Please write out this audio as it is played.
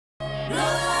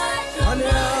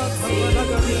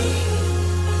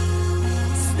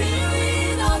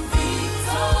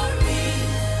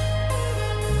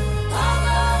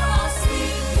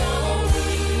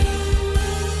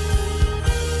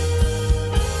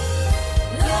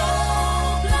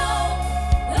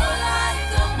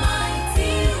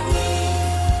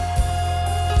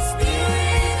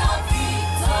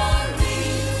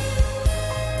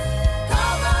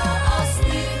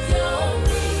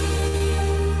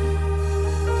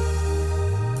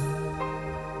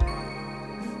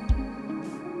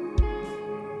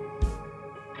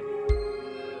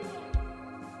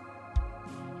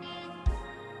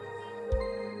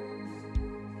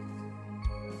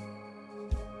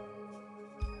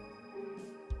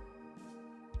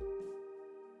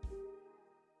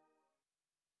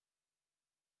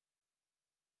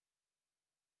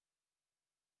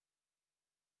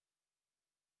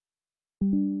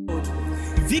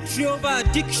victory over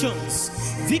addictions,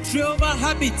 victory over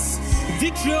habits,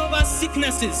 victory over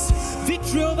sicknesses,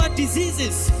 victory over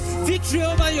diseases, victory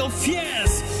over your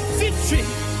fears, victory.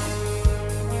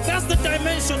 That's the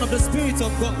dimension of the Spirit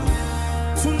of God.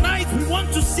 Tonight we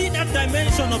want to see that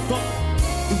dimension of God.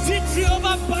 Victory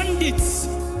over bandits,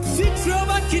 victory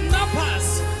over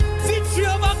kidnappers, victory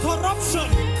over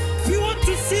corruption. We want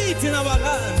to see it in our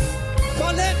land.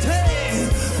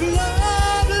 Balete,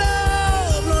 love,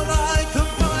 love, love like a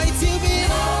mighty wind.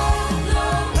 Love,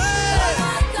 love,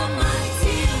 like a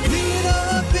mighty wind.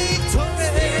 Of victory.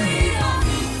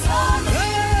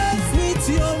 Yes, with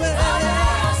your way.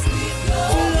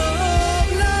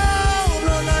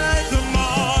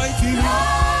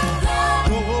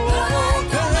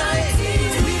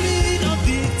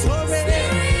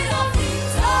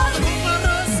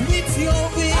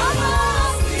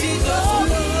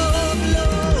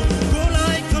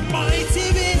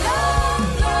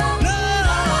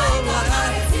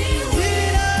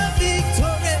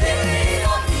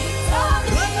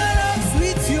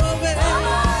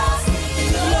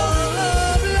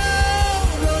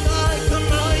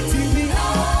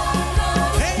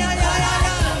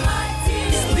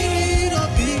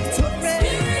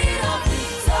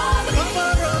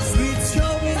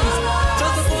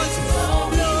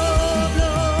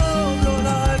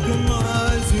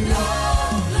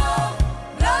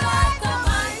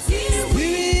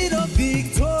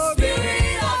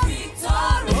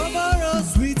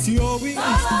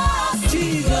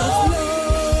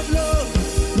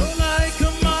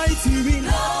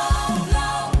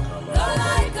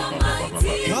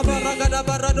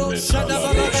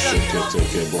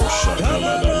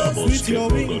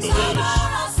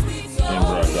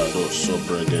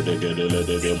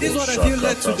 This is what I feel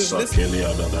led to do.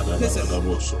 Listen.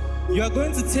 You are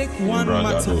going to take one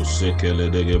matter,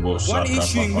 one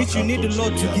issue in which you need the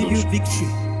Lord to give you victory.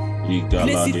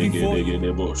 Place it before you.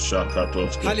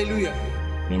 Hallelujah.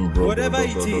 Whatever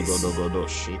it is,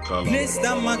 place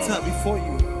that matter before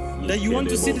you. That you want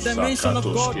to see the dimension of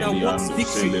God that works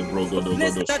victory.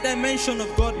 Place that dimension of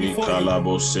God before you.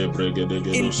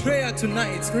 In prayer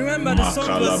tonight, remember the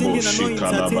song we're singing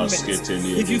are no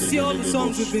entertainment. If you see all the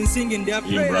songs we've been singing, they are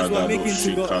prayers we're making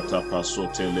to God.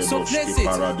 So place it.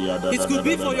 It could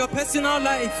be for your personal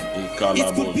life.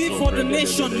 It could be for the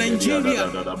nation, Nigeria.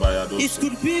 It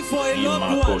could be for a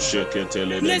loved one.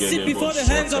 Place it before the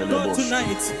hands of God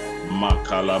tonight.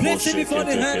 Place it before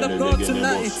the hand of God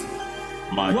tonight.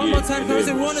 One more time, because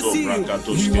we want to see you.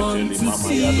 We want to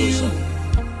see you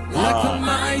like a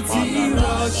mighty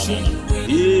rushing.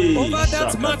 Over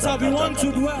that matter, we want to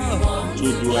dwell.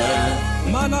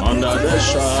 Under the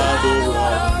shadow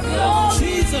of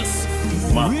Jesus.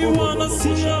 We want to see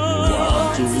you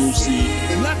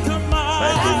like a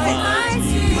mighty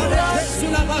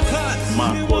rushing.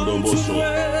 We want to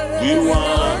dwell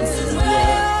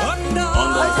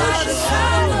under the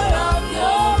shadow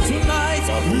of tonight.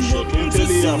 We want to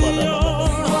see you.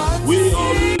 We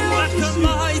only want to see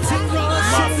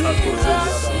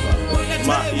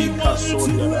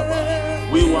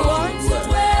we want to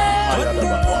dwell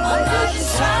under the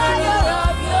shadow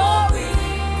of glory.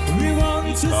 We want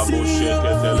to see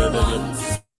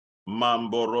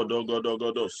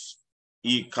Mamborodogodogodos.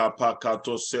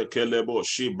 Ikapakato sekelebo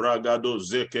shibragado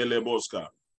zekeleboska.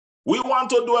 We want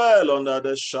to dwell under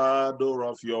the shadow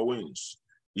of your wings.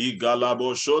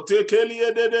 Igalabo shote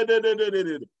kelie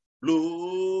de.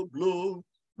 Blow, blow,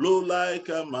 blow like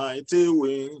a mighty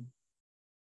wind.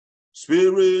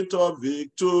 Spirit of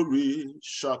victory,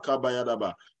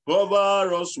 shakabayadaba.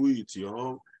 Cover us with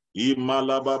your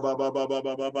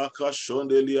imalababababababa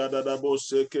kashondeli adadabo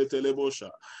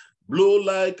seketelebosha. Blow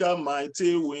like a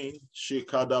mighty wind,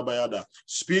 shikadabayada.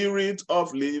 Spirit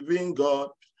of living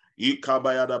God,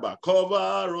 ikabayadaba.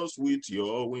 Cover us with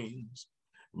your wings.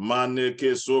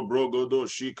 Maneke sobrogodo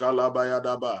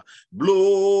shikalabayadaba.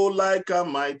 Blow like a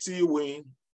mighty wind.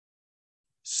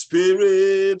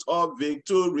 Spirit of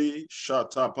victory,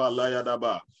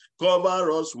 shatapalayadaba.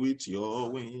 Cover us with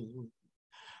your wings.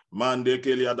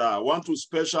 Mandekeliada. I want to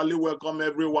specially welcome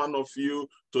every one of you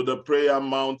to the prayer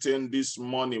mountain this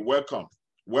morning. Welcome,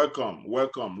 welcome,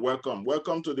 welcome, welcome.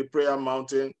 Welcome to the prayer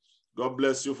mountain. God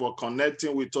bless you for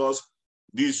connecting with us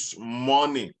this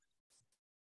morning.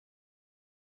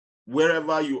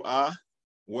 Wherever you are,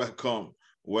 welcome,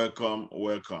 welcome,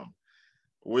 welcome.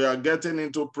 We are getting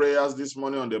into prayers this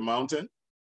morning on the mountain,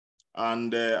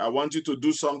 and I want you to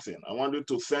do something. I want you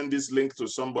to send this link to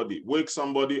somebody. Wake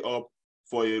somebody up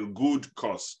for a good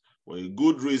cause, for a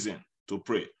good reason to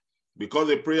pray. Because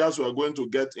the prayers we are going to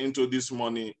get into this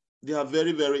morning, they are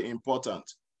very, very important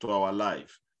to our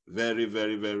life. Very,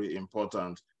 very, very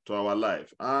important to to our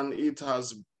life. And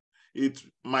it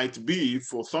might be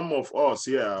for some of us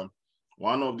here,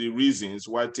 one of the reasons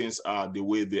why things are the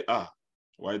way they are.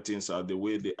 Why things are the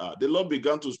way they are. The Lord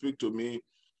began to speak to me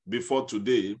before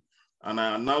today, and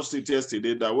I announced it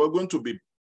yesterday that we're going to be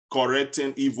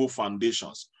correcting evil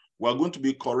foundations. We're going to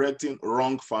be correcting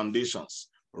wrong foundations,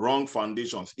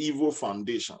 evil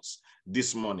foundations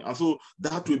this morning. And so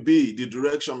that will be the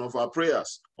direction of our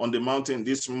prayers on the mountain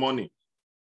this morning.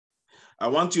 I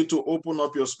want you to open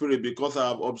up your spirit, because I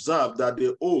have observed that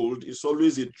the old is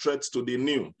always a threat to the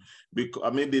new.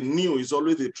 The new is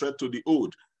always a threat to the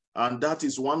old. And that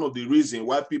is one of the reasons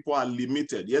why people are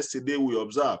limited. Yesterday we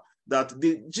observed that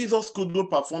Jesus could not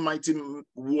perform mighty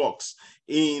works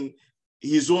in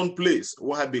his own place.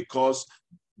 Why? Because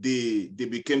they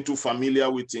became too familiar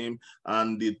with him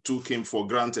and they took him for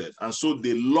granted. And so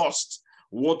they lost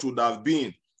what would have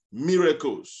been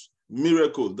miracles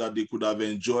that they could have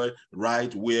enjoyed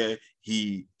right where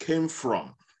he came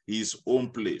from, his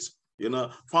own place.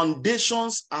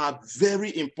 Foundations are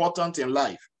very important in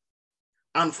life.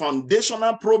 And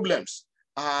foundational problems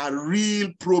are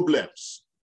real problems.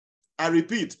 I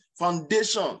repeat,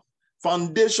 foundations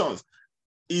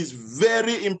is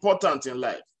very important in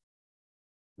life.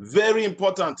 Very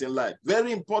important in life.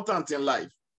 Very important in life.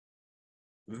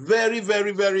 Very,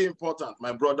 very, very important,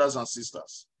 my brothers and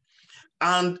sisters.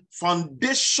 And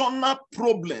foundational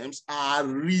problems are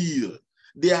real.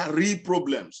 They are real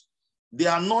problems. They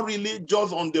are not really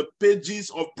just on the pages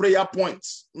of prayer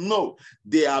points. No,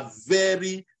 they are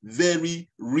very, very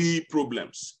real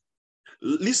problems.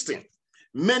 Listen,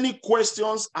 many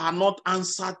questions are not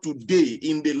answered today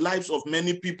in the lives of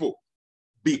many people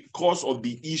because of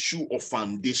the issue of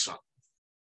foundation.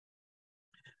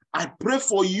 I pray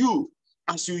for you,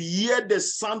 as you hear the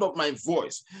sound of my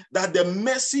voice, that the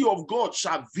mercy of God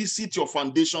shall visit your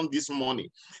foundation this morning.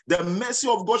 The mercy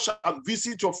of God shall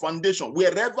visit your foundation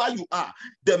wherever you are.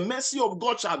 The mercy of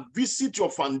God shall visit your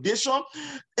foundation.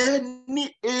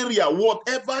 Any area,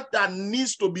 whatever that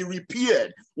needs to be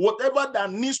repaired, whatever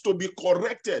that needs to be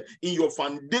corrected in your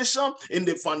foundation, in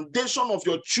the foundation of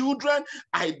your children,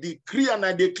 I decree and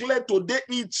I declare today,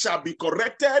 it shall be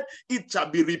corrected, it shall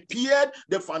be repaired.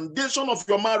 The foundation of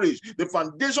your marriage, the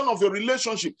foundation of your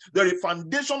relationship, the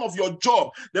foundation of your job,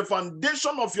 the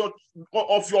foundation of your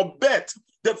birth,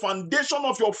 the foundation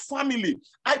of your family.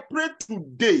 I pray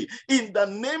today in the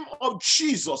name of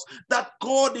Jesus that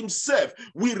God himself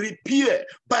will repair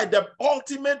by the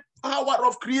ultimate power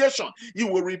of creation. He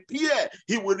will repair.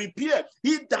 He will repair.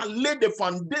 He that laid the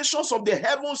foundations of the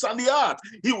heavens and the earth.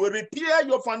 He will repair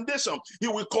your foundation. He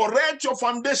will correct your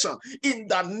foundation in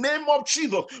the name of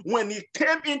Jesus. When he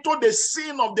came into the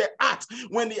scene of the earth,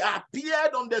 when he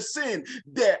appeared on the scene,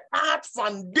 the earth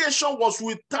foundation was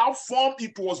without form.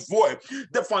 It was void.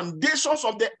 The foundations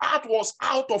of the earth was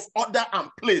out of order and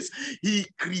place. He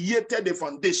created the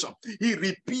foundation. He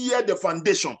repaired the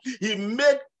foundation. He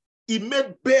made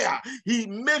bare. He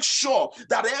made sure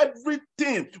that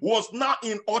everything was now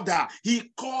in order.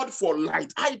 He called for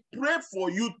light. I pray for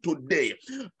you today.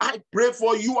 I pray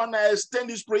for you, and I extend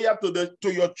this prayer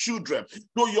to your children,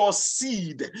 to your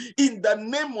seed. In the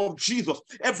name of Jesus,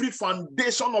 every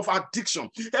foundation of addiction,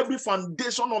 every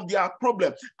foundation of their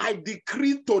problem, I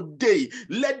decree today,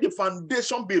 let the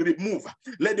foundation be removed.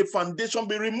 Let the foundation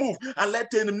be removed, and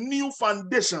let a new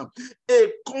foundation,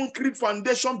 a concrete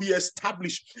foundation, be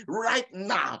established right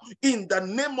now in the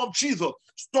name of Jesus.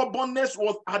 Stubbornness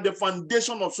was at the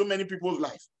foundation of so many people's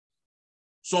life.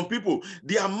 Some people,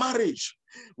 their marriage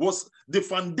was, the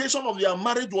foundation of their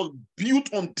marriage was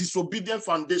built on disobedient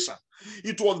foundation.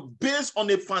 It was based on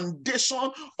a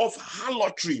foundation of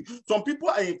harlotry. Some people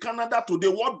are in Canada today.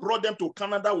 What brought them to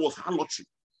Canada was harlotry.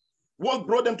 What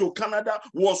brought them to Canada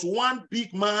was one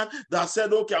big man that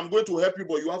said, okay, I'm going to help you,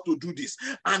 but you have to do this.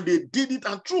 And they did it,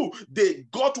 and true, they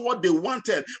got what they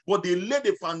wanted, but they laid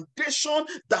a foundation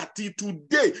that till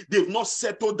today, they've not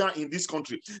settled down in this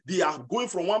country. They are going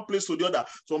from one place to the other.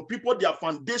 Some people, their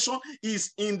foundation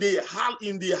is in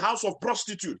the house of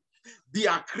prostitute.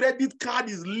 Their credit card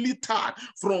is littered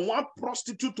from one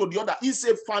prostitute to the other. It's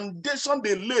a foundation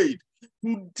they laid.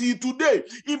 Till today,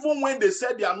 even when they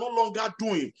said they are no longer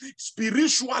doing,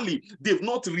 spiritually, they've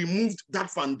not removed that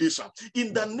foundation.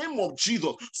 In the name of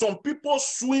Jesus, some people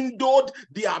swindled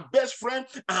their best friend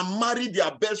and married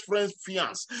their best friend's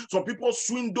fiance. Some people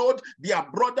swindled their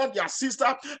brother, their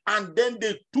sister, and then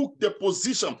they took the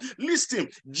position. Listen,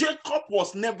 Jacob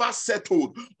was never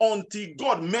settled until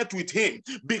God met with him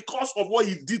because of what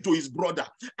he did to his brother.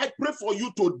 I pray for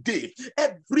you today,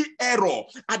 every error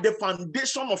at the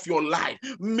foundation of your life,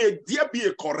 may there be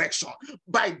a correction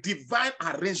by divine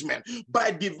arrangement,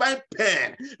 by divine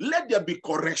pen. Let there be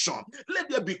correction. Let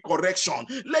there be correction.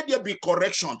 Let there be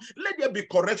correction. Let there be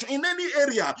correction. In any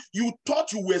area you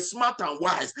thought you were smart and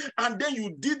wise, and then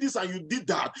you did this and you did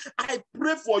that. I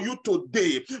pray for you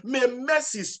today. May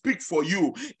mercy speak for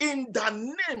you in the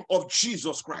name of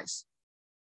Jesus Christ.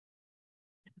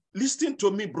 Listen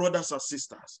to me, brothers and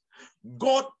sisters.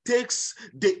 God takes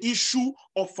the issue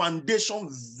of foundation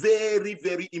very,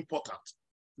 very important.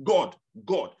 God,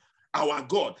 our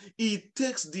God, he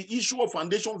takes the issue of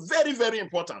foundation very, very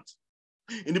important.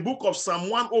 In the book of Psalm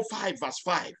 105, verse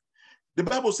 5, the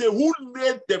Bible says, who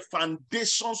laid the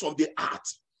foundations of the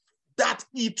earth that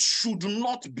it should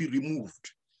not be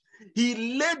removed?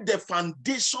 He laid the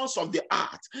foundations of the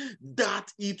earth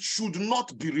that it should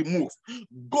not be removed.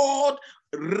 God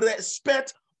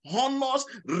respect, honors,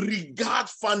 regard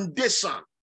foundation.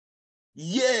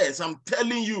 Yes, I'm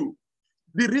telling you,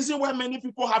 the reason why many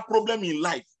people have problem in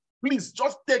life, please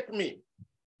just take me,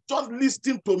 just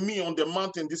listen to me on the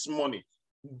mountain this morning.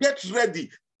 Get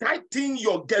ready, tighten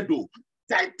your girdle,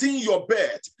 tighten your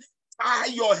belt, tie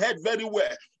your head very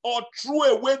well, or throw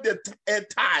away the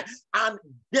tie and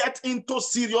get into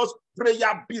serious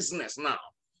prayer business now.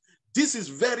 This is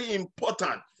very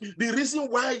important. The reason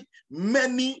why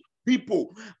many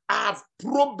people have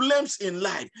problems in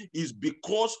life is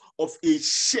because of a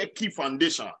shaky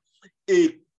foundation,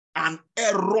 an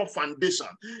error foundation,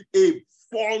 a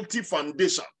faulty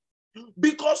foundation.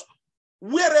 Because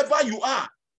wherever you are,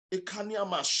 the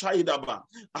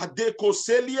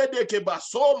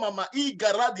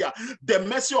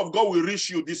mercy of God will reach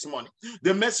you this morning.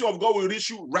 The mercy of God will reach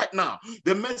you right now.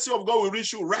 The mercy of God will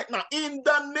reach you right now in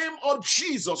the name of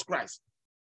Jesus Christ.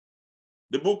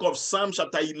 The book of Psalms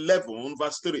chapter 11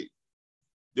 verse 3.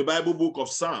 The Bible book of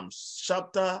Psalms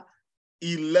chapter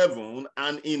 11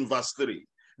 and in verse 3.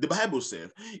 The Bible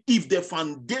says, if the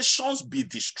foundations be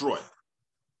destroyed,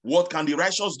 what can the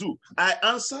righteous do? I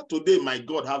answer today, my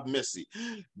God, have mercy.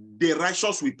 The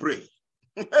righteous will pray.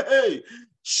 Hey,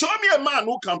 show me a man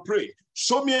who can pray.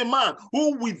 Show me a man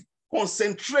who will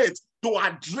concentrate to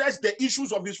address the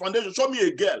issues of his foundation. Show me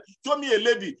a girl, show me a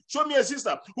lady, show me a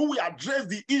sister who will address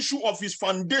the issue of his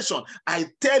foundation. I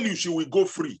tell you, she will go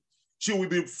free. She will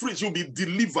be free. She will be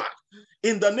delivered.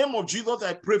 In the name of Jesus,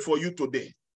 I pray for you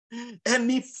today.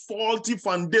 Any faulty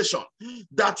foundation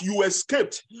that you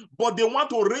escaped, but they want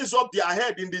to raise up their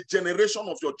head in the generation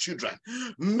of your children,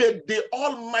 may the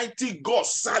Almighty God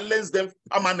silence them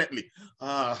permanently.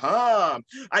 I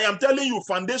am telling you,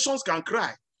 foundations can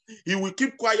cry. He will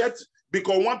keep quiet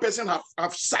because one person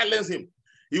have silenced him.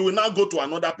 He will now go to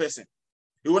another person.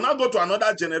 He will now go to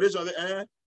another generation.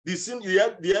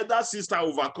 The elder sister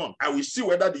overcome. I will see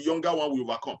whether the younger one will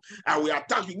overcome. I will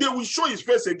attack you. They will show his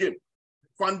face again.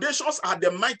 Foundations are the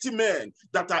mighty men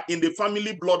that are in the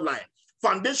family bloodline.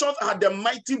 Foundations are the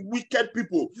mighty wicked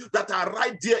people that are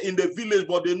right there in the village,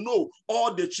 but they know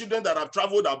all the children that have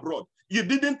traveled abroad. You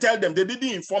didn't tell them, they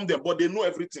didn't inform them, but they know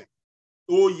everything.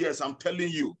 Oh yes, I'm telling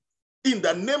you. In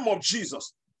the name of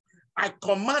Jesus, I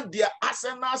command their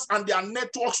arsenals and their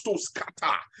networks to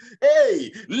scatter.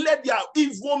 Hey, let their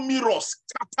evil mirrors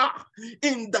scatter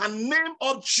in the name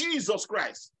of Jesus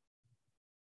Christ.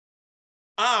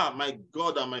 Ah, my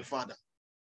God and my Father.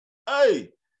 Hey,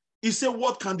 he said,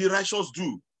 what can the righteous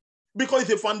do? Because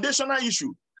it's a foundational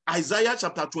issue. Isaiah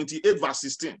chapter 28 verse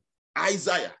 16.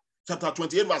 Isaiah chapter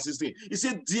 28 verse 16. He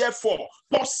said, therefore,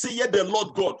 thus saith the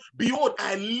Lord God, behold,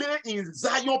 I lay in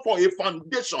Zion for a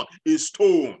foundation, a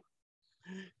stone.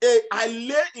 I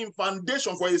lay in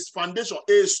foundation for his foundation,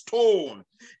 a stone,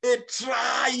 a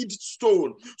tried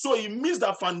stone. So it means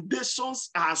that foundations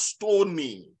are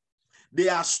stony. They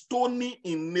are stony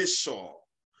in nature.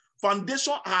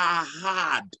 Foundations are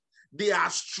hard. They are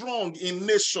strong in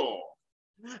nature.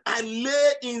 I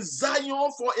lay in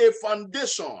Zion for a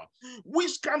foundation.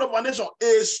 Which kind of foundation?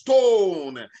 A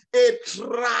stone, a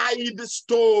tried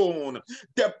stone,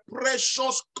 the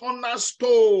precious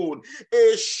cornerstone,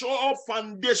 a sure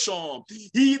foundation.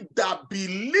 He that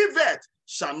believeth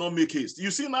shall not make haste. You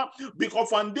see now, because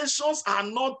foundations are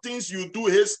not things you do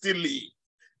hastily.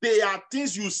 They are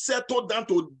things you settle down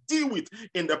to deal with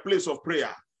in the place of prayer.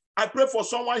 I pray for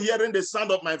someone hearing the sound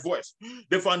of my voice.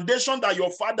 The foundation that your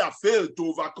father failed to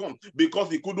overcome because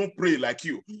he couldn't pray like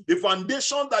you. The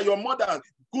foundation that your mother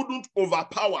couldn't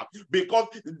overpower because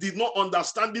he did not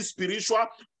understand the spiritual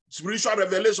spiritual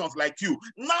revelations like you.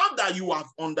 Now that you have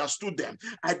understood them,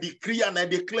 I decree and I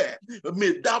declare,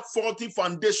 may that faulty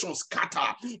foundation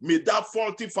scatter. May that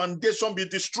faulty foundation be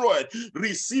destroyed.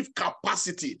 Receive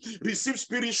capacity, receive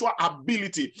spiritual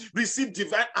ability, receive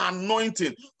divine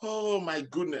anointing. Oh my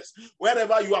goodness.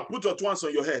 Wherever you are, put your two hands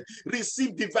on your head.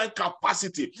 Receive divine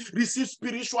capacity, receive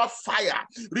spiritual fire,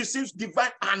 receive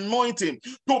divine anointing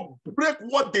to break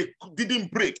what they didn't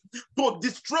break, to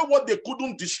destroy what they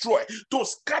couldn't destroy, to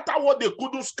scatter what they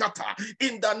couldn't scatter.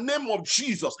 In the name of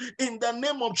Jesus, in the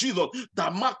name of Jesus. In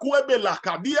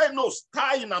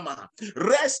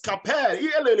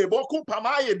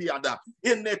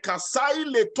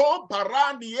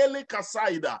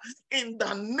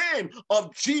the name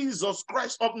of Jesus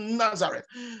Christ of Nazareth.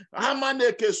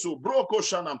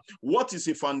 What is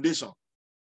a foundation?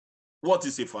 What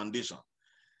is a foundation?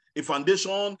 A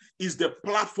foundation is the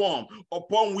platform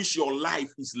upon which your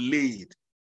life is laid.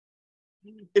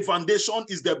 A foundation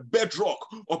is the bedrock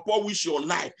upon which your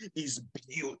life is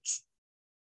built.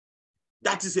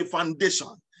 That is a foundation.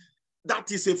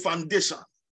 That is a foundation.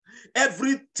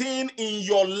 Everything in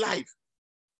your life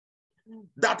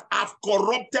that have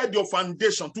corrupted your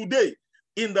foundation today,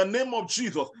 in the name of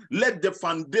Jesus, let the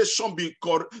foundation be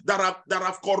that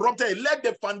have corrupted. Let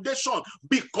the foundation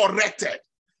be corrected.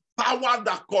 Power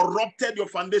that corrupted your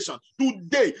foundation,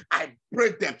 today I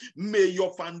break them. May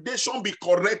your foundation be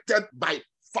corrected by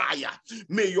fire.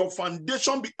 May your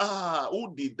foundation be,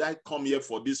 who did I come here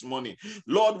for this morning?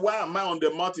 Lord, why am I on the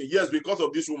mountain? Yes, because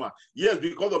of this woman. Yes,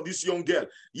 because of this young girl.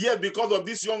 Yes, because of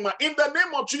this young man. In the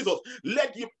name of Jesus,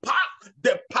 let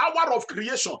the power of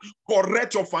creation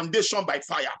correct your foundation by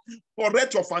fire.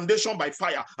 Correct your foundation by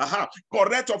fire.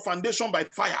 Correct your foundation by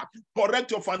fire.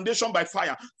 Correct your foundation by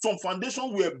fire. Some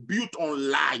foundations were built on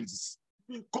lies.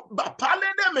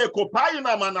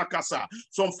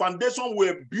 Some foundations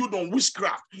were built on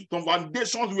witchcraft. Some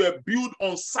foundations were built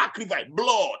on sacrifice,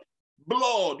 blood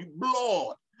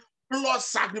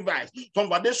sacrifice. Some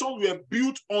foundations were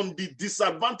built on the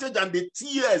disadvantage and the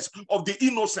tears of the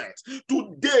innocent.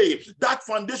 Today, that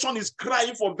foundation is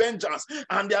crying for vengeance.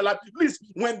 And they are like, please,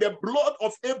 when the blood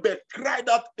of Abel cried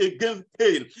out against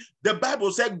Cain, the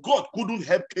Bible said God couldn't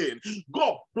help Cain.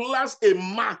 God placed a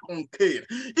mark on Cain.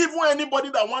 Even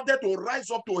anybody that wanted to rise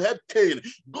up to help Cain,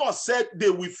 God said they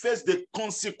will face the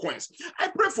consequence. I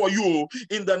pray for you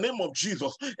in the name of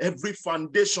Jesus. Every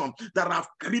foundation that have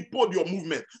crippled your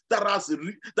movement, that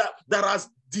has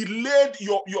delayed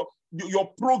your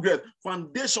progress,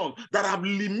 foundation that have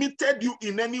limited you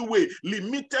in any way,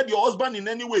 limited your husband in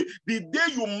any way. The day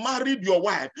you married your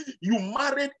wife, you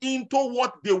married into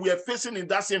what they were facing in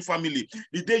that same family.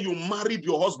 The day you married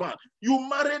your husband, you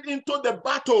married into the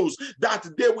battles that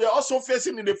they were also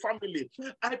facing in the family.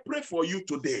 I pray for you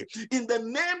today, in the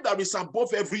name that is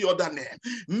above every other name.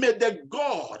 May the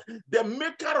God, the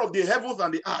maker of the heavens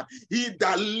and the earth, he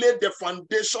that laid the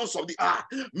foundations of the earth,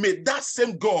 may that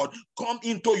same God come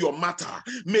into your matter.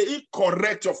 May he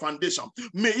correct your foundation.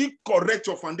 May he correct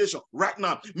your foundation right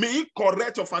now. May he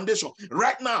correct your foundation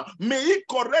right now. May he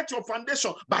correct your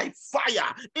foundation by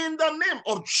fire in the name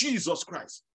of Jesus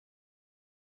Christ.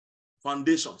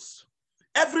 Foundations.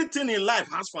 Everything in life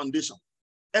has foundation.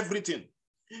 Everything.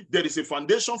 There is a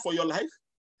foundation for your life.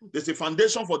 There's a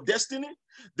foundation for destiny.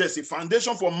 There's a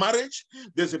foundation for marriage.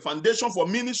 There's a foundation for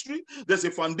ministry. There's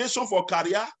a foundation for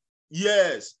career.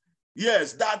 Yes,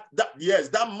 that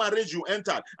marriage you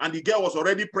entered and the girl was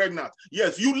already pregnant.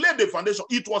 Yes, you laid the foundation.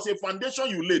 It was a foundation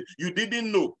you laid. You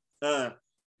didn't know.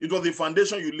 It was a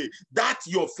foundation you laid. That's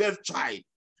your first child.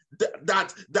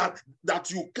 That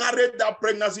you carried that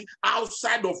pregnancy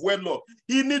outside of wedlock.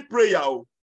 He need prayer.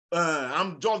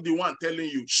 I'm just the one telling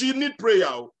you. She need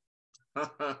prayer.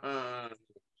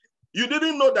 You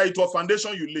didn't know that it was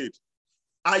foundation you laid.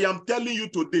 I am telling you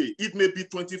today, it may be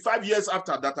 25 years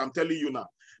after that I'm telling you now.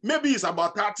 Maybe it's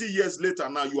about 30 years later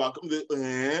now you are,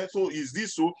 so is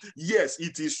this so? Yes,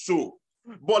 it is so.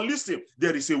 But listen,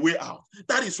 there is a way out.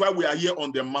 That is why we are here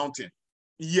on the mountain.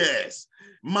 Yes,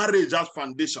 marriage has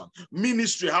foundation.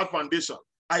 Ministry has foundation.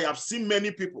 I have seen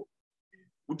many people.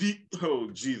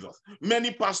 Jesus.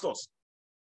 Many pastors.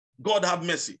 God have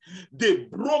mercy. They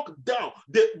broke down.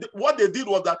 What they did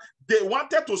was that they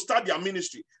wanted to start their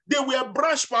ministry. They were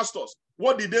branch pastors.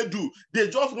 What did they do? They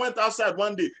just went outside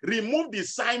one day, removed the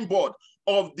signboard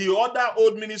of the other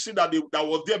old ministry that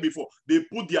was there before. They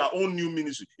put their own new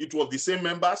ministry. It was the same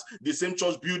members, the same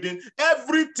church building,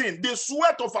 everything. The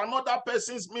sweat of another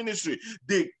person's ministry.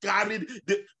 They carried.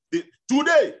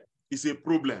 Today is a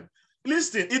problem.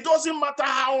 Listen, it doesn't matter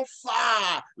how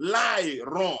far lie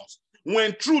runs.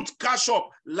 When truth catch up,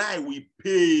 lie will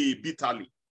pay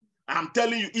bitterly. I'm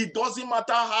telling you, it doesn't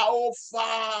matter how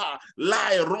far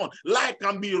lie run. Lie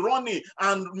can be running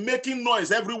and making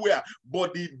noise everywhere,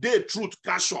 but the day truth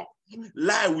catch up,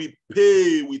 lie we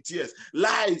pay with tears.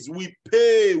 Lies we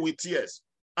pay with tears.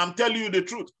 I'm telling you the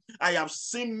truth. I have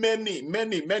seen many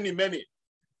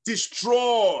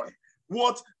destroy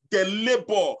what the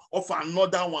labor of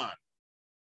another one,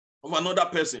 of another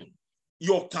person.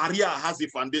 Your career has a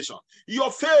foundation. Your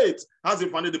faith has a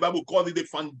foundation. The Bible calls it the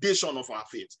foundation of our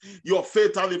faith. Your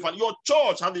faith has a foundation. Your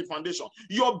church has a foundation.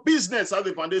 Your business has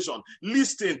a foundation.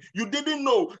 Listen, you didn't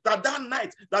know that that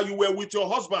night that you were with your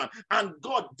husband and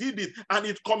God did it and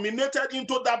it culminated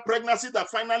into that pregnancy that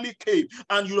finally came.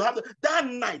 And you had that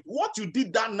night, what you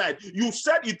did that night, you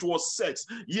said it was sex.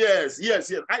 Yes.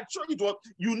 I told it was.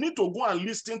 You need to go and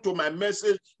listen to my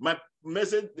message,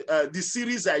 the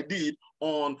series I did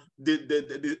on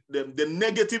the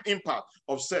negative impact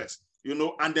of sex, you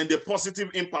know, and then the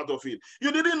positive impact of it.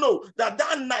 You didn't know that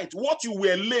that night, what you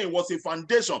were laying was a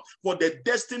foundation for the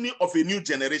destiny of a new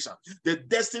generation, the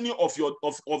destiny of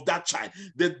that child,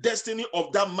 the destiny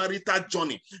of that marital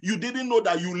journey. You didn't know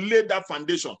that you laid that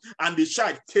foundation and the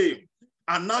child came.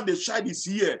 And now the child is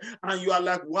here, and you are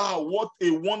like, wow, what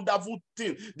a wonderful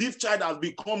thing. This child has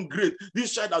become great.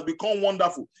 This child has become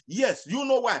wonderful. Yes, you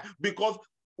know why? Because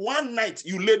one night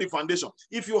you lay the foundation.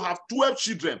 If you have 12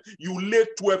 children, you lay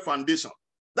 12 foundations.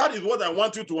 That is what I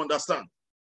want you to understand.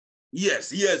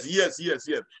 Yes.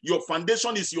 Your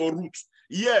foundation is your root.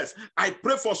 Yes, I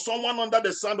pray for someone under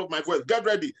the sound of my voice. Get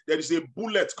ready. There is a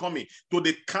bullet coming to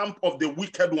the camp of the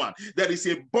wicked one. There is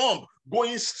a bomb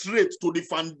going straight to the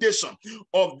foundation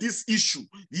of this issue.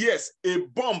 Yes, a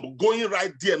bomb going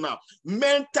right there now.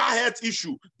 Mental health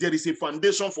issue, there is a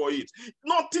foundation for it.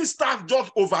 Nothing starts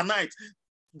just overnight.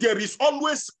 There is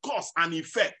always cause and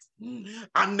effect. Any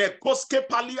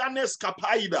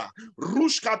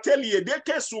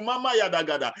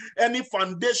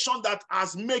foundation that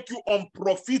has made you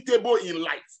unprofitable in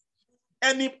life,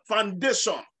 any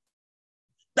foundation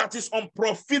that is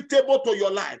unprofitable to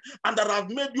your life and that has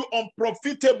made you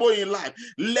unprofitable in life,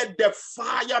 let the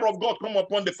fire of God come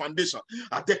upon the foundation.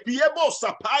 Let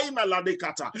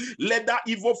that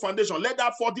evil foundation, let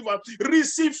that 41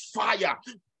 receive fire.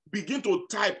 Begin to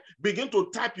type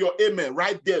your amen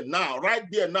right there now.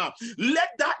 Let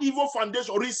that evil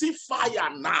foundation receive fire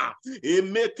now.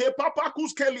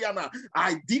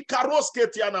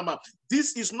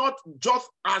 This is not just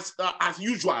as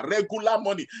usual, regular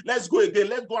money. Let's go again.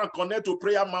 Let's go and connect to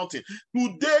Prayer Mountain.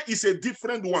 Today is a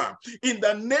different one. In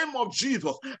the name of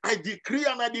Jesus, I decree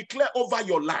and I declare over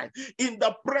your life, in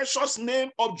the precious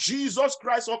name of Jesus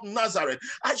Christ of Nazareth,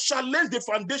 I challenge the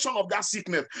foundation of that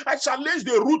sickness. I challenge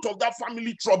the root of that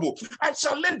family trouble. I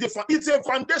challenge it's a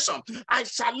foundation. I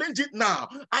challenge it now.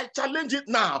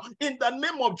 In the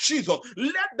name of Jesus,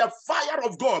 let the fire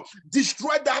of God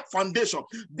destroy that foundation.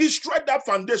 Destroy that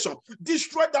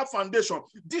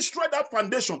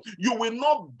foundation. You will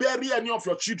not bury any of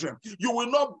your children. You will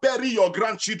not bury your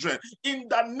grandchildren. In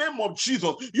the name of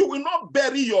Jesus, you will not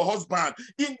bury your husband.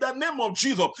 In the name of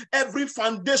Jesus, every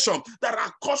foundation that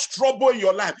has caused trouble in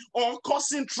your life or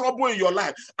causing trouble in your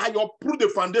life, I uproot the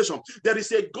foundation. There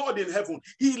is a God in heaven.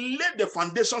 He laid the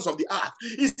foundations of the earth.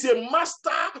 He's a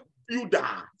master builder.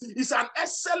 Is an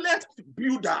excellent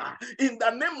builder. In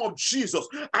the name of Jesus,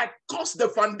 I cause the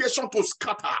foundation to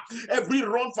scatter. Every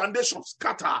wrong foundation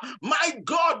scatter. My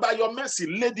God, by your mercy,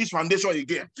 lay this foundation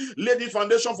again. Lay this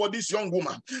foundation for this young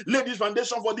woman. Lay this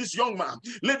foundation for this young man.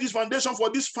 Lay this foundation for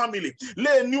this family.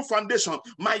 Lay a new foundation.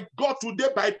 My God, today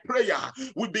by prayer,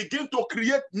 we begin to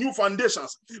create new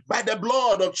foundations by the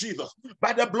blood of Jesus.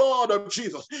 By the blood of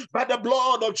Jesus. By the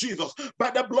blood of Jesus.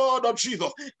 By the blood of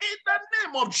Jesus. In the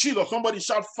name of Jesus. Somebody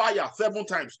shout fire 7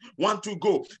 times. 1, 2,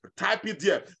 go. Type it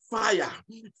there. Fire,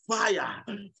 fire,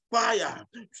 fire,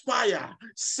 fire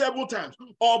 7 times.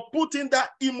 Or put in that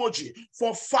emoji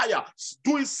for fire.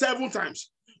 Do it 7 times.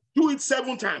 Do it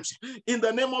 7 times. In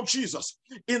the name of Jesus.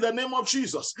 In the name of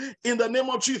Jesus. In the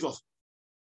name of Jesus.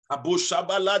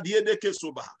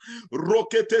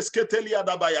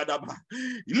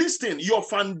 Listen, your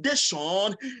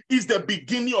foundation is the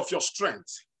beginning of your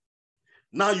strength.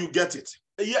 Now you get it.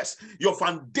 Yes, your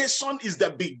foundation is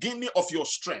the beginning of your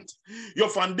strength. Your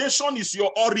foundation is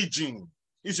your origin.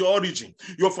 Is your origin.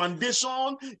 Your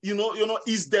foundation,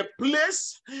 is the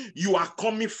place you are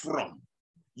coming from.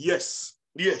 Yes,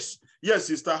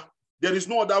 sister. There is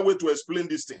no other way to explain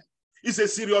this thing. It's a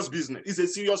serious business. It's a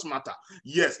serious matter.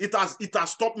 Yes, it has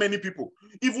stopped many people.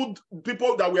 Even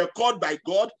people that were called by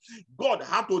God, God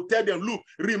had to tell them, look,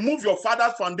 remove your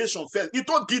father's foundation first. He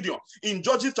told Gideon in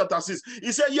Judges chapter 6,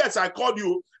 he said, yes, I called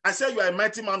you. I said you are a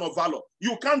mighty man of valor.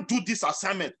 You can't do this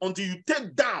assignment until you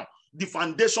take down the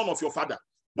foundation of your father.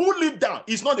 Pull it down.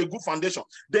 It's not a good foundation.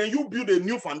 Then you build a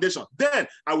new foundation. Then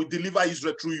I will deliver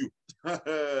Israel through you.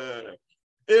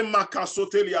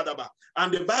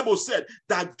 And the Bible said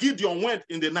that Gideon went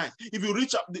in the night. If you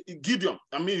read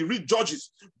read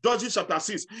Judges chapter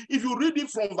 6. If you read it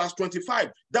from verse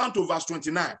 25 down to verse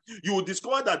 29, you will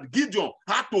discover that Gideon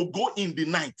had to go in the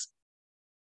night.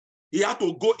 He had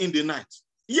to go in the night.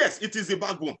 Yes, it is a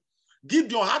backbone.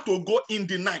 Gideon had to go in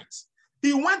the night.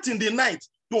 He went in the night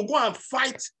to go and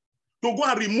fight, to go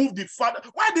and remove the father.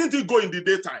 Why didn't he go in the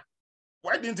daytime?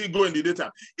 Why didn't he go in the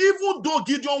daytime? Even though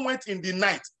Gideon went in the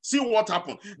night, see what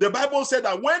happened. The Bible said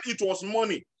that when it was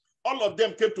morning, all of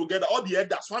them came together, all the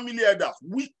elders, family elders,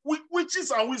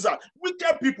 witches and wizards,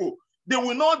 wicked people. They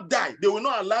will not die. They will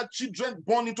not allow children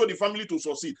born into the family to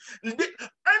succeed.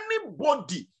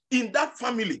 Anybody in that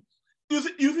family,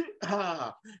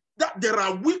 that there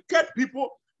are wicked people,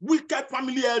 wicked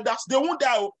family elders, they won't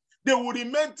die. They will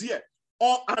remain there.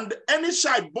 And any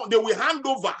child, they will hand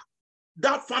over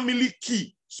that family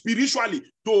key spiritually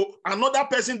to another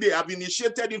person they have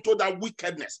initiated into that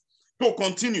wickedness to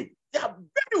continue. Yeah,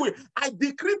 anyway, I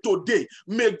decree today,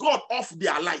 may God off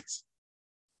their light.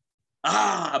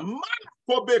 I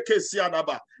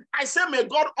say, may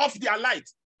God off their light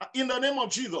in the name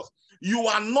of Jesus. You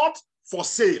are not for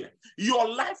sale. Your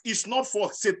life is not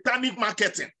for satanic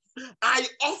marketing. I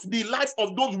off the life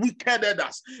of those wicked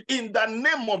elders in the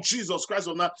name of Jesus Christ.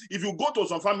 If you go to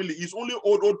some family, it's only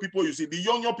old people you see. The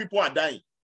young people are dying.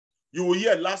 You will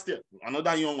hear last year,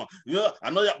 another young one,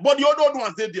 another, but the old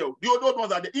ones, they're there. The old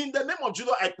ones are there. In the name of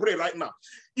Jesus, I pray right now.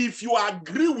 If you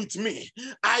agree with me,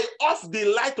 I off the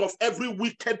light of every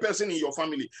wicked person in your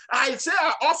family. I say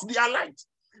I off their light.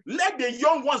 Let the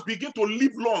young ones begin to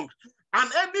live long. And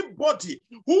anybody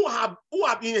who have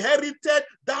inherited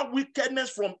that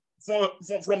wickedness from the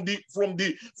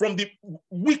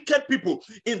wicked people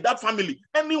in that family,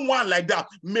 anyone like that,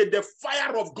 may the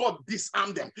fire of God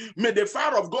disarm them. May the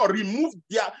fire of God remove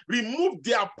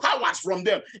their powers from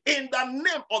them in the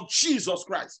name of Jesus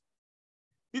Christ.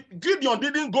 Gideon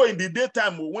didn't go in the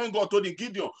daytime when God told him,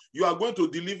 Gideon, you are going to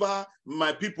deliver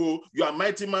my people. You are a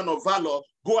mighty man of valor.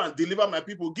 Go and deliver my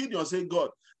people. Gideon said, God,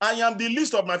 I am the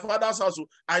least of my father's house.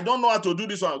 I don't know how to do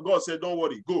this one. God said, don't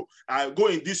worry. Go. I go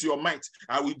in this your might.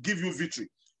 I will give you victory.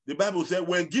 The Bible said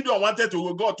when Gideon wanted to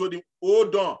go, God told him,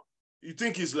 hold on. You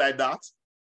think it's like that?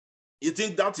 You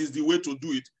think that is the way to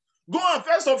do it? Go and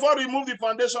first of all remove the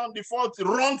foundation, the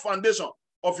wrong foundation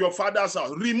of your father's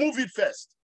house. Remove it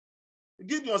first.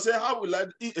 Gideon said, how will I?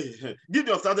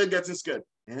 Gideon started getting scared.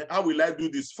 How will I do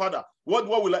this? Father, what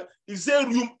will I? He said,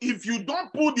 if you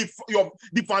don't pull the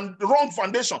wrong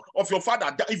foundation of your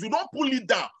father, if you don't pull it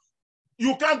down,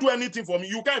 you can't do anything for me.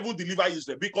 You can't even deliver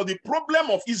Israel, because the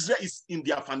problem of Israel is in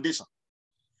their foundation.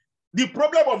 The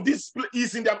problem of this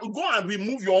is in their, go and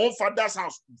remove your own father's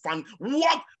house.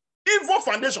 What evil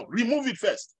foundation? Remove it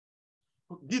first.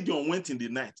 Gideon went in the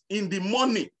night. In the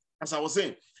morning, as I was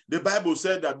saying, the Bible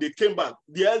said that they came back.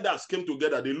 The elders came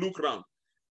together. They looked around.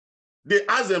 They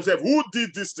asked themselves, who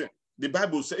did this thing? The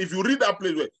Bible said, if you read that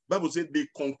place, the Bible said they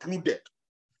concluded.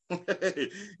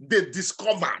 They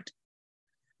discovered.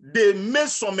 They made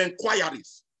some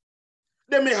inquiries.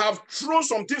 They may have thrown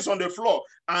some things on the floor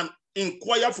and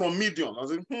inquired from Midian. I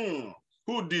said,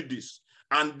 who did this?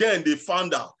 And then they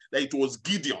found out that it was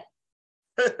Gideon.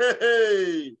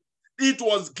 It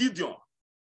was Gideon.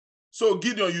 So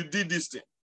Gideon, you did this thing.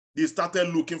 They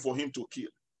started looking for him to kill.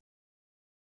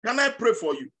 Can I pray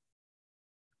for you?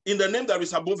 In the name that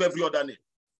is above every other name.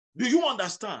 Do you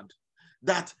understand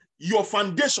that your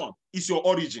foundation is your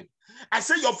origin? I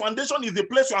say your foundation is the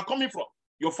place you are coming from.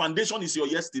 Your foundation is your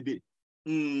yesterday.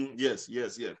 Yes.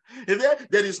 If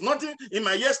there is nothing in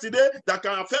my yesterday that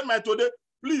can affect my today,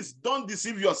 please don't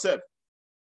deceive yourself.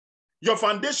 Your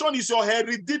foundation is your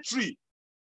hereditary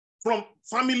from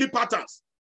family patterns.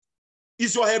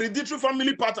 It's your hereditary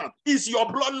family pattern. It's your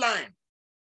bloodline.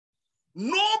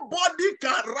 Nobody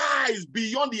can rise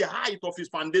beyond the height of his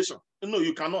foundation. No,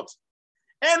 you cannot.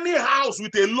 Any house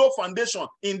with a low foundation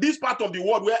in this part of the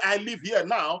world where I live here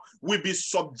now will be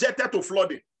subjected to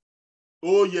flooding.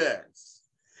 Oh, yes.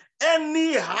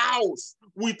 Any house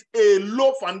with a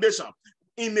low foundation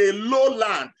in a low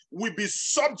land will be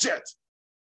subject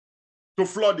to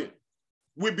flooding,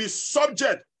 will be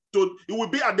subject to, it will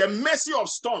be at the mercy of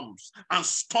storms and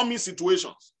stormy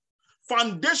situations.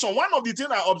 Foundation, one of the things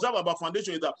I observe about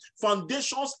foundation is that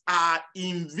foundations are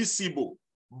invisible,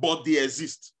 but they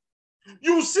exist.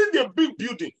 You see the big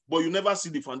building, but you never see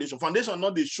the foundation. Foundation,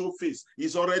 not the show face.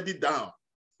 It's already down.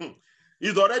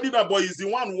 It's already there, but he's the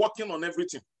one working on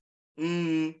everything.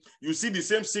 You see the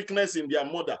same sickness in their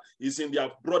mother, it's in their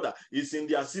brother, it's in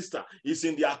their sister, it's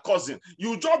in their cousin.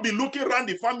 You just be looking around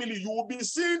the family, you will be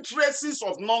seeing traces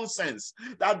of nonsense.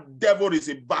 That devil is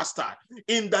a bastard.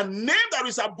 In the name that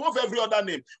is above every other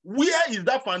name, where is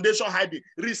that foundation hiding?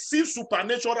 Receive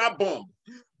supernatural bomb.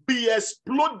 Be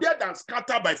exploded and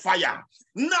scattered by fire.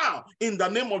 Now, in the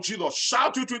name of Jesus,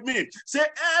 shout it with me. Say,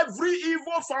 every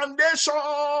evil foundation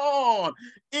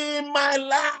in my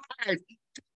life,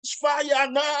 catch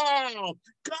fire now.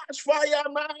 Catch fire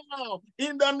now.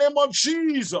 In the name of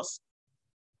Jesus.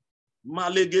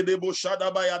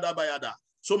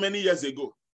 So many years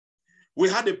ago, we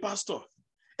had a pastor,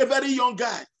 a very young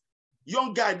guy.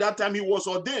 Young guy, that time he was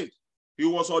ordained. He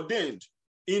was ordained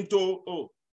into,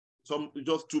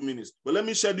 just 2 minutes. But let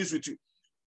me share this with you,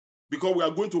 because we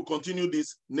are going to continue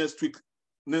this next week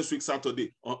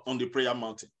Saturday on the prayer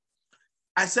mountain.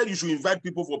 I said you should invite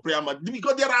people for prayer mountain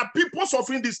because there are people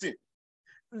suffering this thing.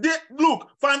 Look,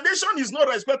 foundation is not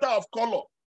respecter of color.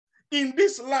 In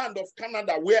this land of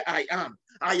Canada where I am,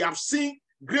 I have seen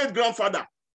great-grandfather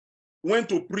went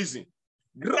to prison.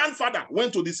 Grandfather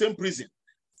went to the same prison.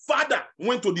 Father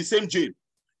went to the same jail.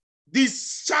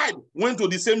 This child went to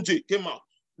the same jail, came out.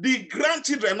 The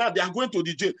grandchildren now, they are going to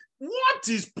the jail. What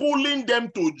is pulling them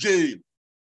to jail?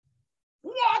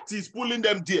 What is pulling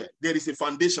them there? There is a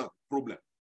foundation problem.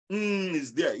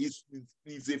 It's there.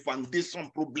 It's a foundation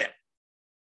problem.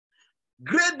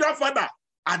 Great-grandfather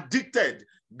addicted.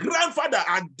 Grandfather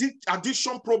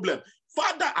addiction problem.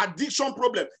 Father addiction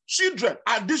problem. Children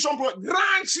addiction problem.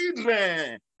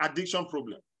 Grandchildren addiction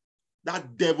problem.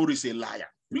 That devil is a liar.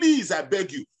 Please, I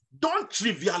beg you, don't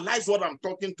trivialize what I'm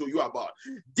talking to you about.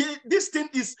 This thing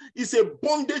is a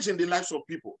bondage in the lives of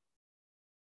people.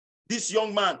 This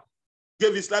young man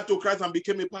gave his life to Christ and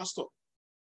became a pastor.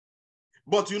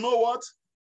 But you know what?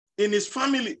 In his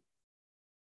family,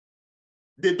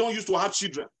 they don't used to have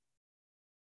children.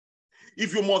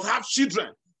 If you must have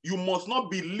children, you must not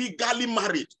be legally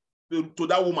married to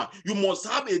that woman. You must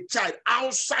have a child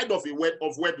outside of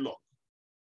wedlock.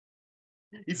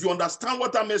 If you understand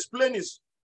what I'm explaining,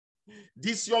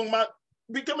 this young man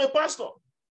became a pastor.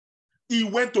 He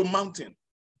went to mountain.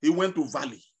 He went to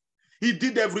valley. He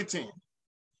did everything.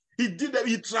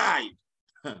 He tried.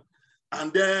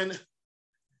 And then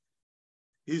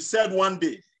he said one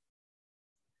day,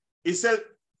 he said,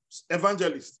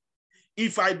 evangelist,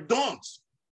 if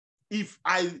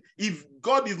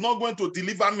God is not going to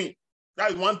deliver me,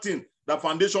 that is one thing that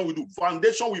foundation will do.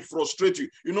 Foundation will frustrate you.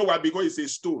 You know why? Because it's a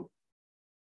stone.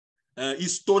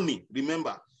 It's stony,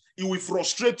 remember. It will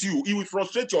frustrate you. It will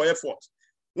frustrate your effort.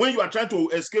 When you are trying to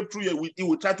escape through it, it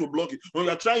will try to block it. When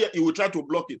you are trying, it will try to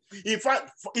block it. In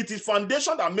fact, it is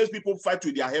foundation that makes people fight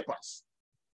with their helpers.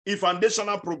 A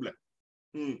foundational problem.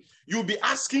 You'll be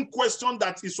asking questions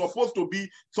that is supposed to be,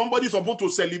 somebody is supposed to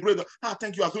celebrate.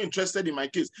 Thank you, I'm so interested in my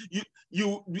case.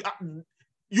 You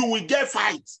will get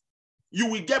fights. You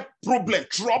will get problem,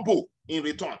 trouble in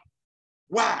return.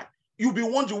 Why? You'll be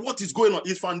wondering what is going on.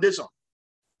 It's foundation.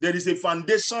 There is a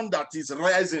foundation that is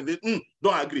rising.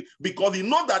 Don't agree. Because you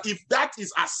know that if that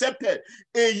is accepted,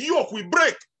 a yoke will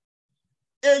break.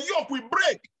 A yoke will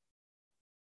break.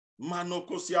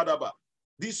 Manoko Siadaba.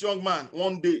 This young man,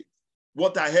 one day,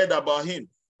 what I heard about him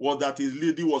was that his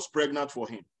lady was pregnant for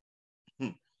him.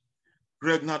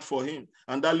 Pregnant for him.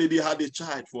 And that lady had a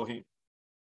child for him.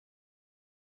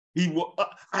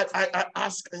 I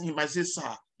asked him, I said,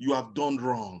 sir, you have done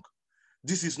wrong.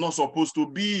 This is not supposed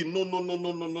to be.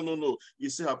 No. He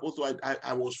said, Apostle,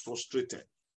 I was frustrated.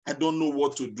 I don't know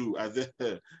what to do.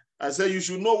 I said, you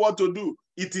should know what to do.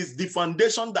 It is the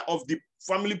foundation of the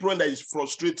family problem that is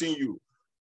frustrating you.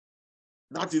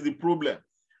 That is the problem.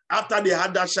 After they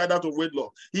had that child out of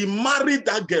wedlock, he married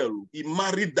that girl.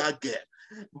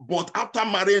 But after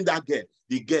marrying that girl,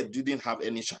 the girl didn't have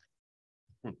any child.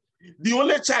 The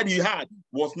only child he had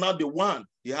was not the one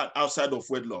he had outside of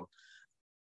wedlock.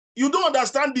 You don't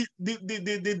understand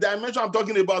the dimension I'm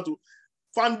talking about.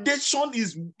 Foundation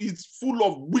is full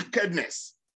of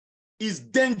wickedness. It's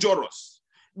dangerous.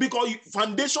 Because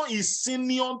foundation is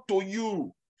senior to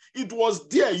you. It was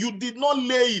there. You did not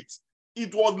lay it.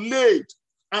 It was laid.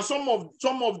 And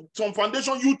some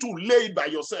foundation, you too lay it by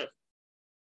yourself.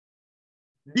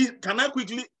 Can I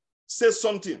quickly say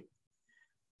something?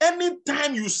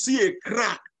 Anytime you see a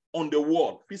crack on the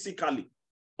wall, physically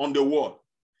on the wall,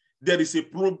 there is a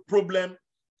problem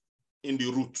in the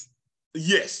root.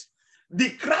 Yes. The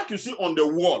crack you see on the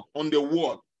wall,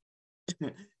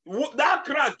 that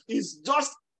crack is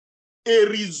just a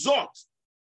result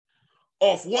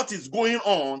of what is going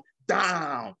on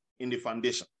down in the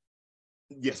foundation.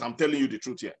 Yes, I'm telling you the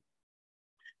truth here.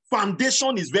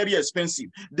 Foundation is very expensive.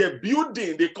 The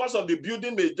building, the cost of the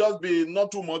building may just be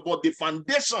not too much, but the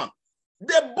foundation,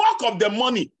 the bulk of the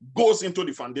money goes into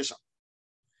the foundation.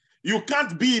 You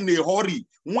can't be in a hurry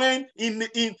when in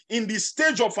the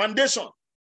stage of foundation.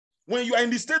 When you are in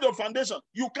the stage of foundation,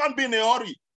 you can't be in a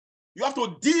hurry. You have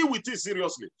to deal with it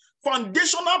seriously.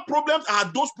 Foundational problems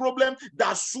are those problems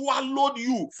that swallowed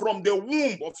you from the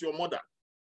womb of your mother.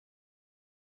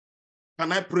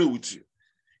 Can I pray with you?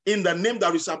 In the name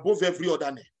that is above every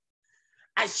other name,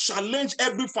 I challenge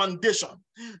every foundation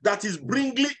that is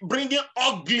bringing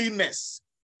ugliness,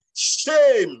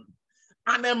 shame,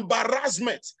 and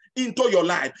embarrassment into your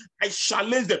life. I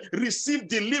challenge them. Receive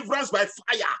deliverance by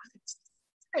fire.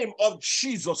 In the name of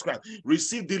Jesus Christ.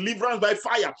 Receive deliverance by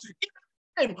fire.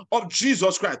 In the name of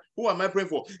Jesus Christ. Who am I praying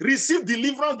for? Receive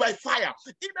deliverance by fire.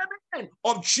 In the name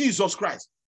of Jesus Christ.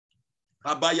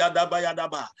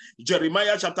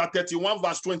 Jeremiah chapter 31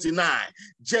 verse 29.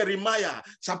 Jeremiah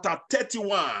chapter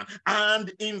 31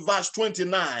 and in verse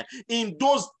 29. In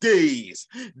those days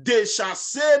they shall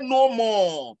say no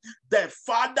more, the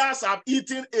fathers have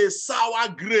eaten a sour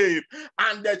grape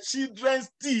and the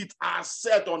children's teeth are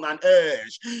set on an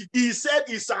edge. He said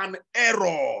it's an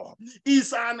error.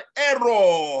 It's an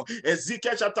error.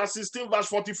 Ezekiel chapter 16 verse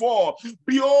 44.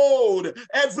 Behold,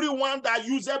 everyone that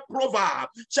uses proverb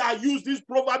shall use this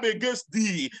proverb against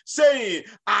thee, saying,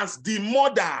 as the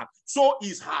mother, so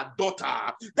is her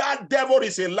daughter. That devil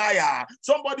is a liar.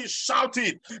 Somebody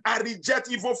shouted, I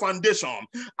reject evil foundation.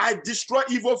 I destroy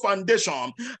evil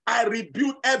foundation. I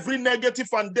rebuke every negative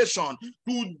foundation.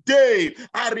 Today,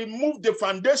 I remove the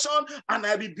foundation and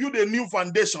I rebuild a new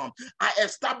foundation. I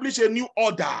establish a new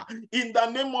order in the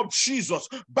name of Jesus,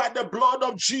 by the blood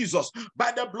of Jesus,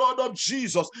 by the blood of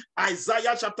Jesus.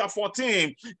 Isaiah chapter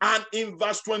 14 and in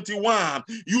verse 21.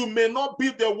 You may not be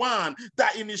the one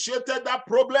that initiated that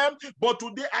problem, but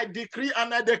today I decree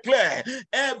and I declare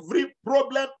every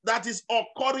problem that is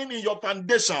occurring in your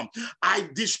foundation, I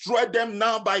destroy them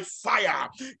now by fire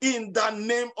in the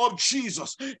name of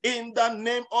Jesus, in the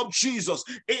name of Jesus,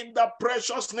 in the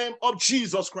precious name of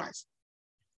Jesus Christ.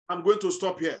 I'm going to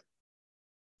stop here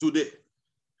today.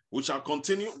 We shall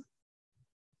continue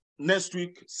next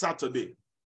week, Saturday.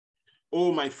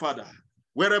 Oh, my Father,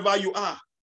 wherever you are,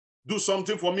 do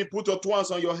something for me. Put your two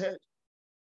hands on your head.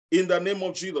 In the name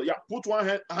of Jesus. Yeah, put one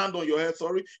hand on your head,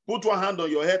 sorry. Put one hand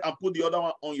on your head and put the other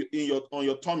one on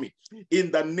your tummy.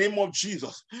 In the name of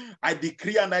Jesus, I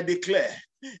decree and I declare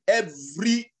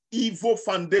every evil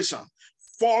foundation,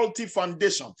 faulty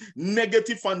foundation,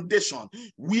 negative foundation,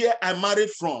 where I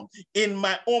married from, in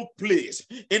my own place,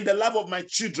 in the life of my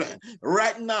children,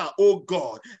 right now, oh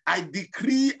God, I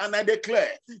decree and I declare,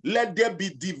 let there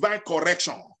be divine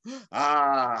correction.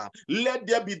 Let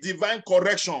there be divine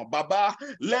correction, Baba.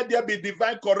 Let there be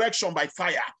divine correction by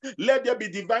fire. Let there be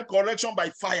divine correction by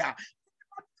fire.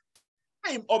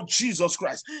 In the name of Jesus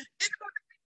Christ. In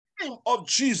the name of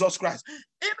Jesus Christ.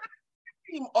 In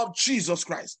the name of Jesus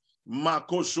Christ.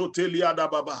 Mako soteliada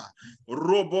baba,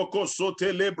 roboko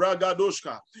sotele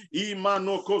bragadoshka,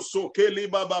 imanoko sokeli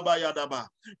baba yadaba.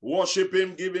 Worship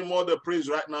him, give him all the praise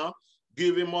right now.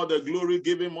 Give him all the glory,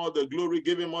 give him all the glory,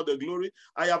 give him all the glory.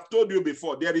 I have told you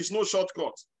before, there is no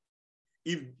shortcut.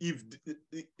 If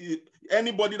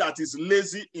anybody that is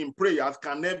lazy in prayer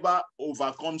can never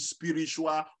overcome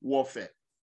spiritual warfare.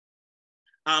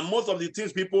 And most of the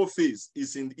things people face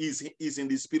is in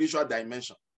the spiritual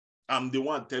dimension. I'm the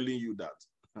one telling you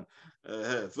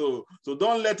that. So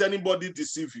don't let anybody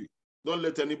deceive you. Don't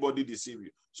let anybody deceive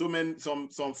you.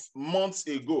 Some months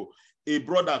ago, a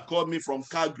brother called me from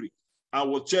Calgary and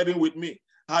was sharing with me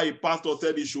how a pastor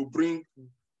said he should bring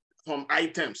some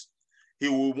items. He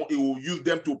will use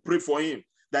them to pray for him,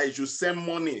 that he should send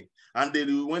money. And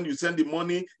then when you send the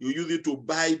money, you use it to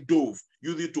buy dove,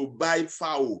 use it to buy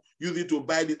fowl, use it to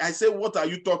buy this. I said, what are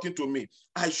you talking to me?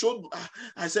 I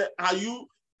said,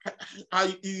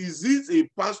 is this a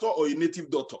pastor or a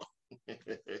native doctor?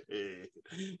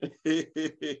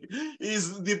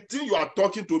 Is the thing you are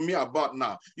talking to me about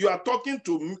now. You are talking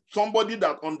to somebody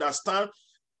that understands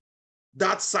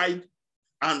that side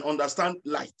and understand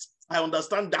light. I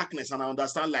understand darkness and I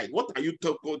understand light. What are you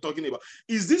talking about?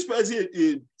 Is this person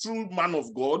a true man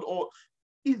of God, or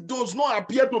it does not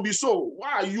appear to be so?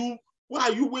 Why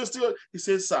are you wasting? He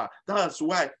says, sir, that's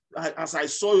why as I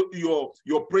saw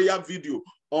your prayer video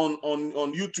on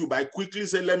YouTube, I quickly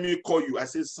said, let me call you. I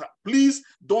said, sir, please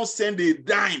don't send a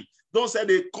dime Don't send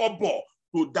a kobo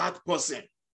to that person.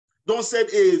 Don't send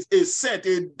a cent,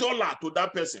 a dollar to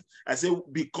that person. I say,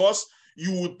 because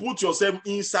you will put yourself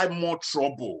inside more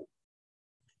trouble.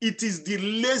 It is the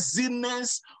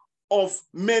laziness of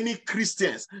many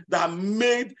Christians that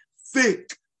made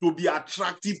fake to be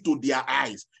attractive to their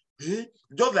eyes.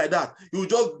 Just like that. You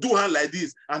just do hand like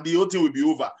this and the whole thing will be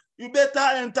over. You better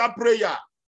enter prayer.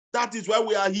 That is why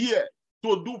we are here,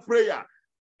 to do prayer.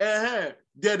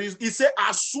 There is, he said,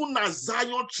 as soon as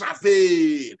Zion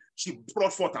travailed, she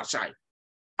brought forth a child.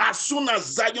 As soon as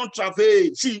Zion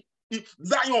travailed,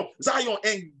 Zion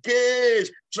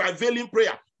engaged, travailing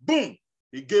prayer. Boom,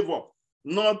 he gave up.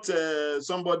 Not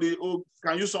somebody, oh,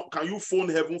 can you phone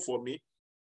heaven for me?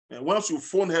 And once you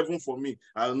phone heaven for me,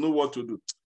 I'll know what to do.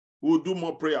 We'll do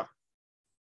more prayer.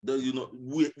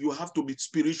 You have to be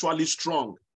spiritually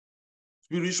strong.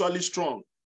 Spiritually strong.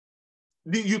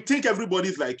 You think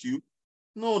everybody's like you?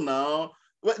 No, now.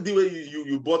 The way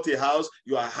you bought a house,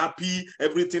 you are happy,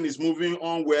 everything is moving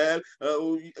on well,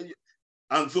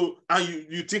 and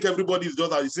you think everybody is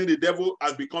just as you say the devil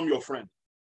has become your friend.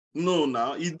 No,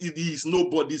 now he is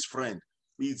nobody's friend.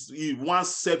 He's one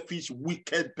selfish,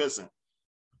 wicked person.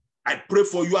 I pray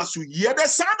for you as you hear the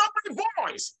sound of my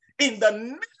voice, in the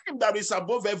name that is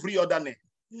above every other name.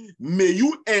 May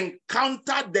you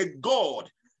encounter the God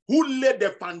who laid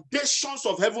the foundations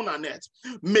of heaven and earth.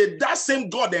 May that same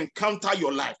God encounter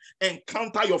your life,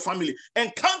 encounter your family,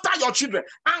 encounter your children,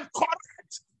 and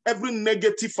correct every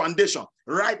negative foundation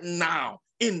right now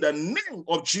in the name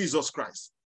of Jesus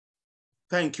Christ.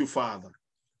 Thank you, Father,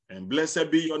 and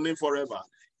blessed be your name forever.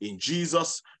 In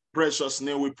Jesus' precious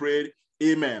name we pray.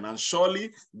 Amen. And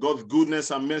surely God's goodness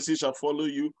and mercy shall follow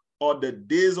you all the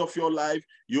days of your life.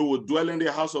 You will dwell in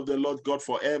the house of the Lord God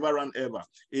forever and ever.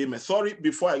 Amen. Sorry,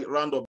 before I round up.